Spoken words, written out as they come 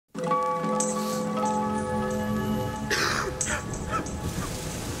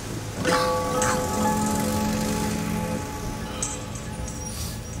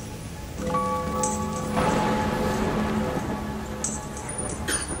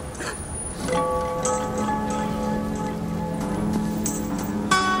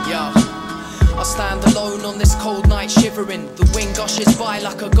stand alone on this cold night shivering. The wind gushes by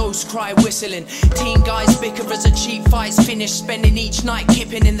like a ghost cry whistling. Teen guys bicker as a cheap fight's finished. Spending each night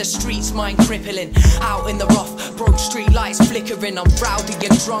kipping in the streets, mind crippling. Out in the rough, broke street lights flickering. I'm rowdy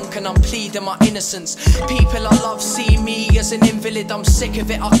and drunk and I'm pleading my innocence. People I love see me as an invalid. I'm sick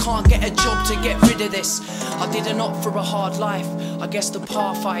of it, I can't get a job to get rid of this. I didn't opt for a hard life. I guess the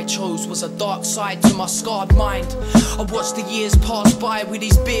path I chose was a dark side to my scarred mind. I watched the years pass by with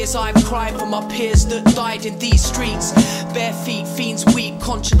these beers I've cried for my peers that died in these streets. Bare feet, fiends weak,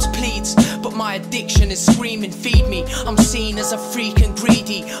 conscience pleads, but my addiction is screaming, feed me. I'm seen as a freak and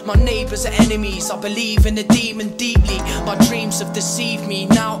greedy. My neighbours are enemies, I believe in the demon deeply. My dreams have deceived me,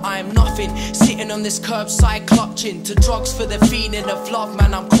 now I am nothing. Sitting on this curbside clutching to drugs for the feeling of love.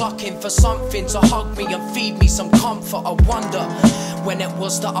 Man, I'm clucking for something to hug me and feed me some comfort. I wonder when it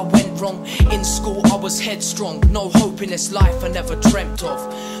was that I went wrong. In school I was headstrong. No hope in this life I never dreamt of.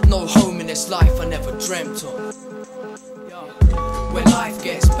 No home in this life I never dreamt of. When life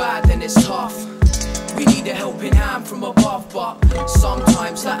gets bad then it's tough. We need a helping hand from above, but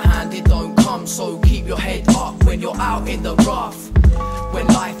sometimes that hand it don't come. So keep your head up when you're out in the rough. When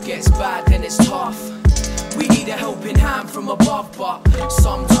life gets bad then it's tough. We need a helping hand from above, but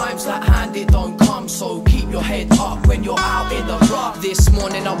sometimes that hand it don't come. So keep your head up when you're out in the rough. This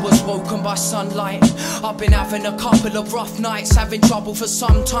morning I was woken by sunlight. I've been having a couple of rough nights, having trouble for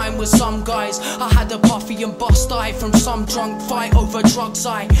some time with some guys. I had a puffy and bust eye from some drunk fight over drugs.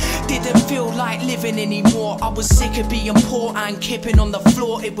 I didn't feel like living anymore. I was sick of being poor and kipping on the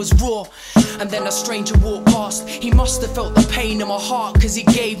floor, it was raw. And then a stranger walked past. He must have felt the pain in my heart, cause he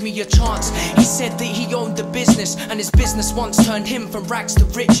gave me a chance. He said that he owned the business, and his business once turned him from rags to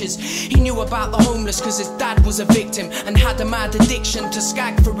riches. He knew about the homeless cause his dad was a victim and had a mad addiction to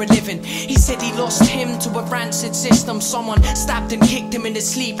skag for a living. He said he lost him to a rancid system. Someone stabbed and kicked him in his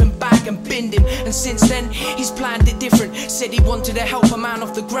sleeping bag and binned him. And since then he's planned it different. Said he wanted to help a man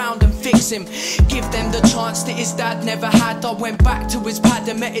off the ground and fix him, give them the chance that his dad never had. I went back to his pad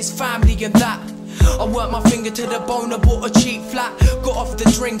and met his family and that. I worked my finger to the bone, I bought a cheap flat. Got off the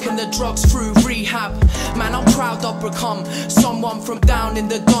drink and the drugs through rehab. Man, I'm proud I've become someone from down in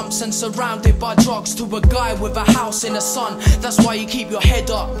the dumps and surrounded by drugs to a guy with a house in the sun. That's why you keep your head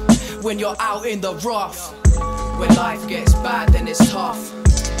up when you're out in the rough. When life gets bad then it's tough.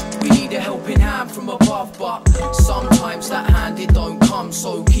 We need a helping hand from above, but sometimes that hand it don't come.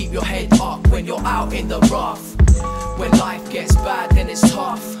 So keep your head up when you're out in the rough. When life gets bad then it's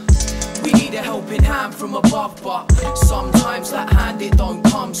tough. We need a helping hand from above, but sometimes that hand it don't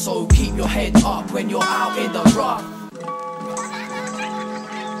come. So keep your head up when you're out in the rough.